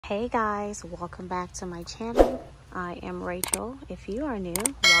Hey guys, welcome back to my channel. I am Rachel. If you are new,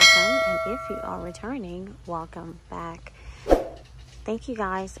 welcome, and if you are returning, welcome back. Thank you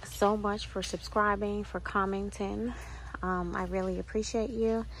guys so much for subscribing, for commenting. I really appreciate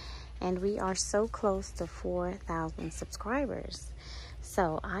you, and we are so close to 4,000 subscribers.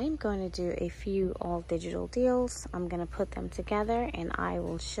 So I'm going to do a few all digital deals. I'm going to put them together and I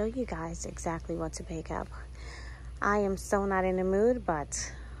will show you guys exactly what to pick up. I am so not in the mood,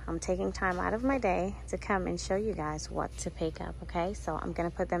 but I'm taking time out of my day to come and show you guys what to pick up, okay? So I'm going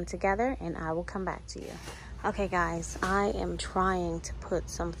to put them together and I will come back to you. Okay guys, I am trying to put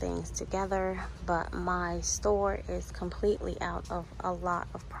some things together, but my store is completely out of a lot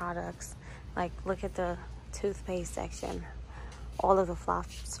of products. Like, look at the toothpaste section. All of the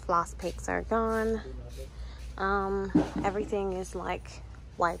floss picks are gone. Everything is like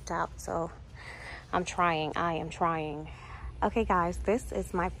wiped out, so I am trying. Okay guys, this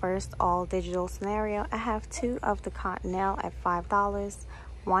is my first all digital scenario. I have 2 of the Cottonelle at $5,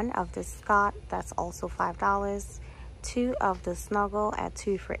 1 of the Scott, that's also $5, 2 of the Snuggle at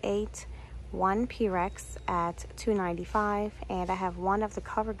 2 for $8, 1 P-Rex at $2.95, and I have 1 of the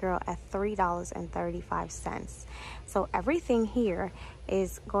CoverGirl at $3.35. So everything here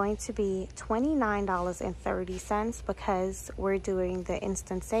is going to be $29.30 because we're doing the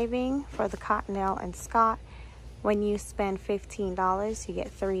instant saving for the Cottonelle and Scott. When you spend $15, you get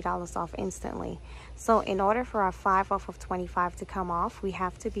 $3 off instantly. So in order for our 5 off of 25 to come off, we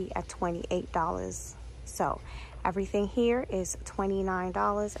have to be at $28. So everything here is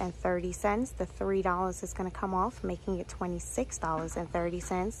 $29.30. The $3 is going to come off, making it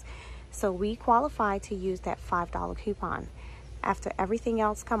 $26.30. So we qualify to use that $5 coupon. After everything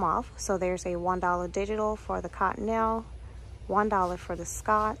else come off, so there's a $1 digital for the Cottonelle, $1 for the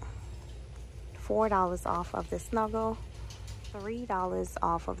Scott, $4 off of the Snuggle, $3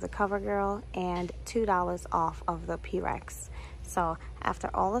 off of the CoverGirl, and $2 off of the P-Rex. So after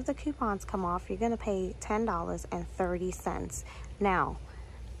all of the coupons come off, you're going to pay $10.30. Now,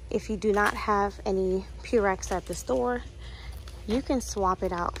 if you do not have any P-Rex at the store, you can swap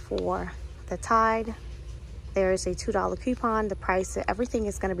it out for the Tide. There is a $2 coupon. The price, everything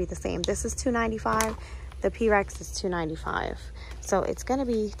is going to be the same. This is $2.95. The P-Rex is $2.95. So it's going to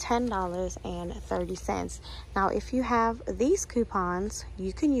be $10.30. Now, if you have these coupons,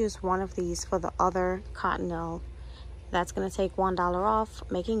 you can use one of these for the other Cottonelle. That's going to take $1 off,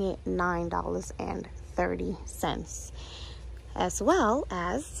 making it $9.30. As well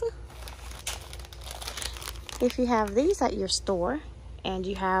as, if you have these at your store and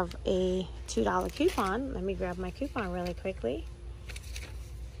you have a $2 coupon, let me grab my coupon really quickly.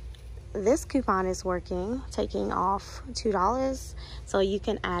 This coupon is working, taking off $2, so you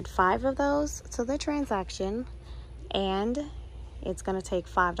can add 5 of those to the transaction, and it's going to take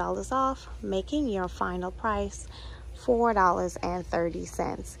 $5 off, making your final price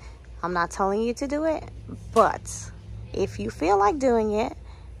 $4.30. I'm not telling you to do it, but if you feel like doing it,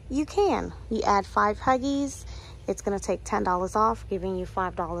 you can. You add 5 Huggies, it's going to take $10 off, giving you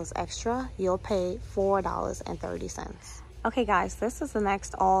 $5 extra. You'll pay $4.30. Okay guys, this is the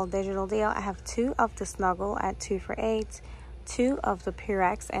next all digital deal. I have 2 of the Snuggle at 2 for $8, 2 of the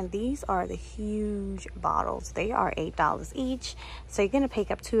P-Rex, and these are the huge bottles. They are $8 each. So you're going to pick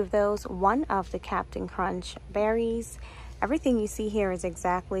up 2 of those, 1 of the Captain Crunch berries. Everything you see here is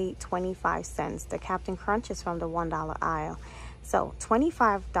exactly 25 cents. The Captain Crunch is from the $1 aisle. So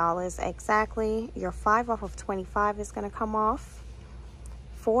 $25 exactly. Your 5 off of 25 is going to come off.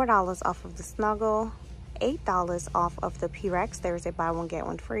 $4 off of the Snuggle. $8 off of the P-Rex. There's a buy one get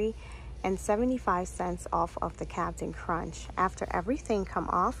one free, and 75 cents off of the Captain Crunch. After everything come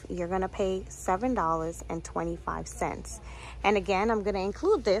off, you're gonna pay $7.25. And again, I'm gonna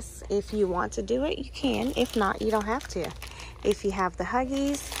include this. If you want to do it, you can. If not, you don't have to. If you have the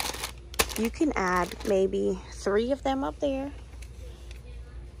Huggies, you can add maybe 3 of them up there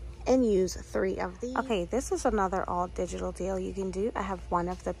and use 3 of these. Okay, this is another all digital deal you can do. I have 1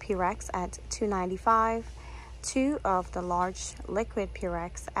 of the P-Rex at $2.95, 2 of the large liquid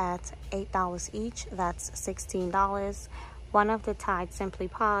P-Rex at $8 each, that's $16, 1 of the Tide Simply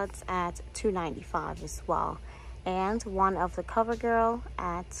Pods at $2.95 as well, and 1 of the CoverGirl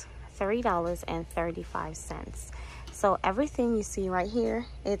at $3.35. So everything you see right here,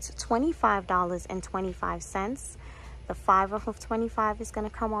 it's $25.25. The 5 off of 25 is going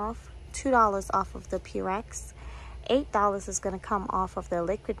to come off, $2 off of the P-Rex, $8 is going to come off of the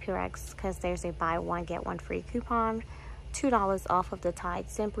liquid P-Rex because there's a buy one get one free coupon, $2 off of the Tide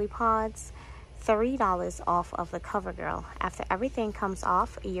Simply Pods, $3 off of the CoverGirl. After everything comes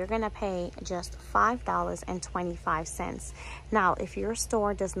off, you're gonna pay just $5.25. Now, if your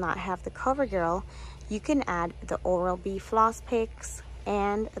store does not have the CoverGirl, you can add the Oral-B floss picks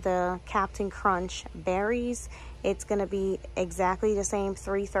and the Captain Crunch berries. It's gonna be exactly the same,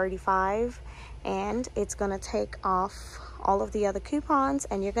 $3.35, and it's gonna take off all of the other coupons,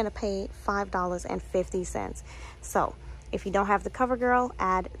 and you're gonna pay $5.50. So if you don't have the CoverGirl,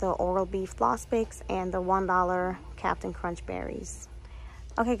 add the Oral-B floss picks and the $1 Captain Crunch berries.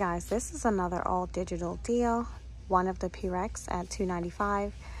 Okay guys, this is another all digital deal. One of the Purex at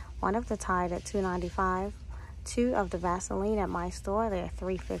 $2.95, one of the Tide at $2.95, two of the Vaseline at my store, they're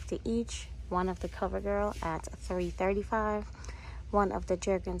 $3.50 each, one of the CoverGirl at $3.35, one of the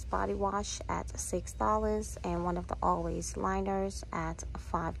Jergens body wash at $6, and one of the Always liners at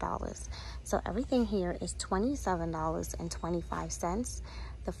 $5. So everything here is $27.25.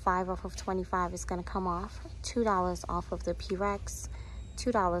 The 5 off of 25 is going to come off, $2 off of the Purex,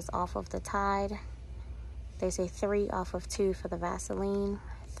 $2 off of the Tide. There's a 3 off of 2 for the Vaseline,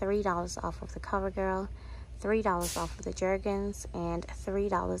 $3 off of the CoverGirl, $3 off of the Jergens, and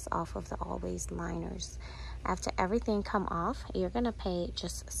 $3 off of the Always liners. After everything come off, you're gonna pay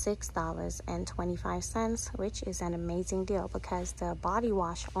just $6.25, which is an amazing deal because the body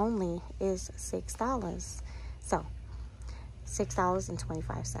wash only is $6. So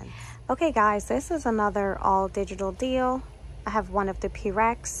 $6.25. Okay guys, this is another all digital deal. I have one of the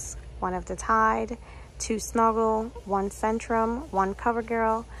Purex, one of the Tide, 2 Snuggle, 1 Centrum, 1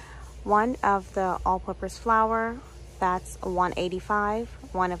 CoverGirl, one of the all-purpose flour, that's $1.85,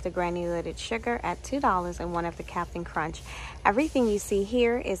 one of the granulated sugar at $2, and one of the Captain Crunch. Everything you see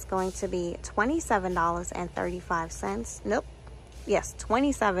here is going to be $27.35. Nope. Yes,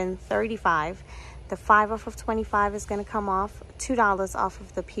 $27.35. The 5 off of 25 is going to come off, $2 off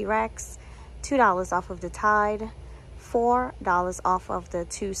of the Purex, $2 off of the Tide, $4 off of the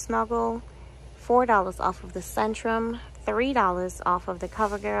 2 Snuggle, $4 off of the Centrum, $3 off of the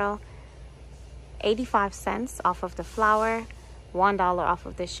CoverGirl, 85 cents off of the flour, $1 off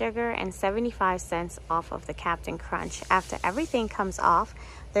of the sugar, and 75 cents off of the Captain Crunch. After everything comes off,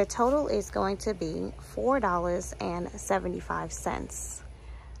 the total is going to be $4.75.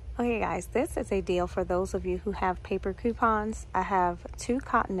 Okay guys, this is a deal for those of you who have paper coupons. I have 2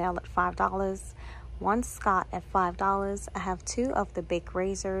 Cottonelle at $5, 1 Scott at $5. I have 2 of the Bic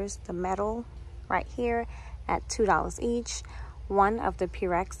razors, the metal right here at $2 each, 1 of the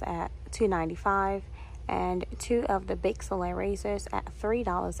Purex at $2.95, and 2 of the Bic Soleil razors at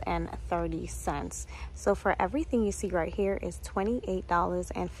 $3.30. So for everything you see right here is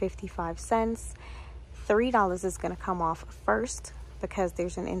 $28.55. $3 is going to come off first because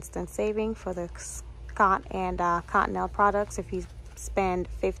there's an instant saving for the Scott and Cottonelle products. If you spend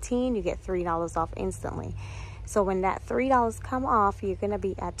 $15, you get $3 off instantly. So when that $3 come off, you're going to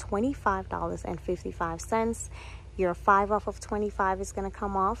be at $25.55. Your 5 off of 25 is going to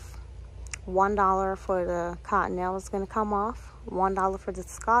come off. $1 for the Cottonelle is going to come off. $1 for the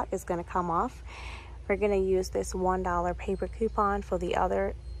Scott is going to come off. We're going to use this $1 paper coupon for the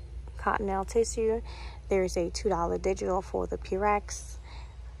other Cottonelle tissue. There's a $2 digital for the Purex.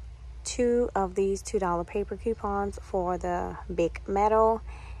 2 of these $2 paper coupons for the Bic metal,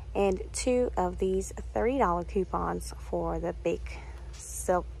 and 2 of these $30 coupons for the Bic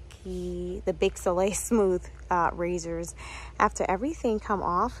Soleil Smooth razors. After everything come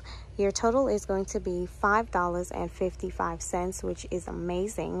off, your total is going to be $5.55, which is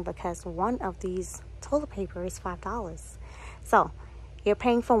amazing because one of these toilet paper is $5. So you're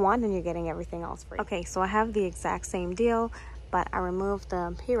paying for one and you're getting everything else free. Okay, so I have the exact same deal, but I removed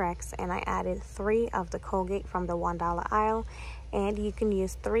the Purex and I added 3 of the Colgate from the $1 aisle, and you can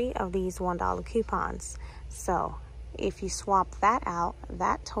use 3 of these $1 coupons. So if you swap that out,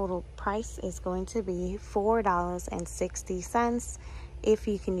 that total price is going to be $4.60 if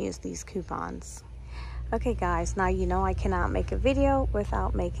you can use these coupons. Okay guys, now you know I cannot make a video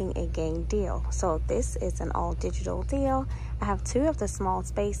without making a Gain deal. So this is an all digital deal. I have 2 of the small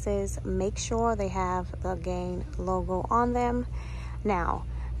spaces. Make sure they have the Gain logo on them. Now,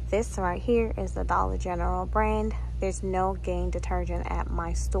 this right here is the Dollar General brand. There's no Gain detergent at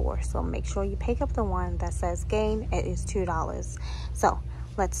my store, so make sure you pick up the one that says Gain. It is $2. So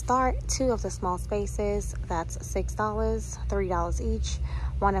let's start. 2 of the small spaces, that's $6, $3 each.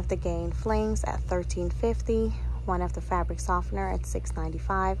 1 of the Gain Flings at $13.50, 1 of the fabric softener at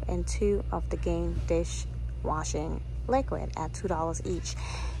 $6.95, and 2 of the Gain dish washing liquid at $2 each.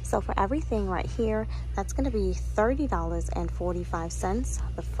 So for everything right here, that's going to be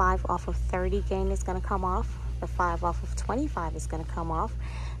 $30.45. The 5 off of 30 Gain is going to come off. The 5 off of 25 is going to come off.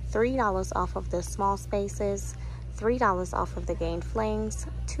 $3 off of the small spaces, $3 off of the Gain Flings,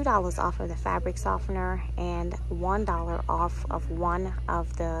 $2 off of the fabric softener, and $1 off of one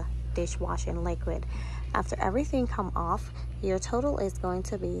of the dishwashing liquid. After everything come off, your total is going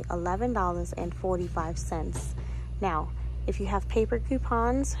to be $11.45. Now, if you have paper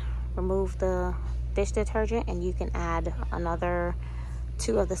coupons, remove the dish detergent and you can add another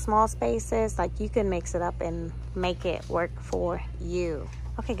 2 of the small spaces. Like, you can mix it up and make it work for you.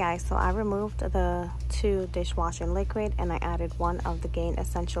 Okay guys, so I removed the 2 dishwashing liquid and I added 1 of the Gain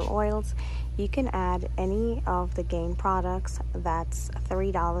essential oils. You can add any of the Gain products. That's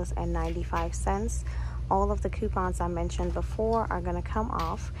 $3.95. All of the coupons I mentioned before are going to come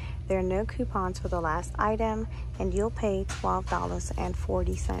off. There are no coupons for the last item, and you'll pay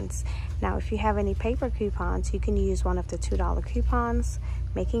 $12.40. Now, if you have any paper coupons, you can use one of the $2 coupons,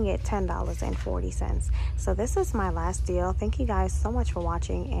 making it $10.40. So this is my last deal. Thank you guys so much for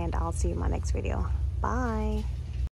watching, and I'll see you in my next video. Bye.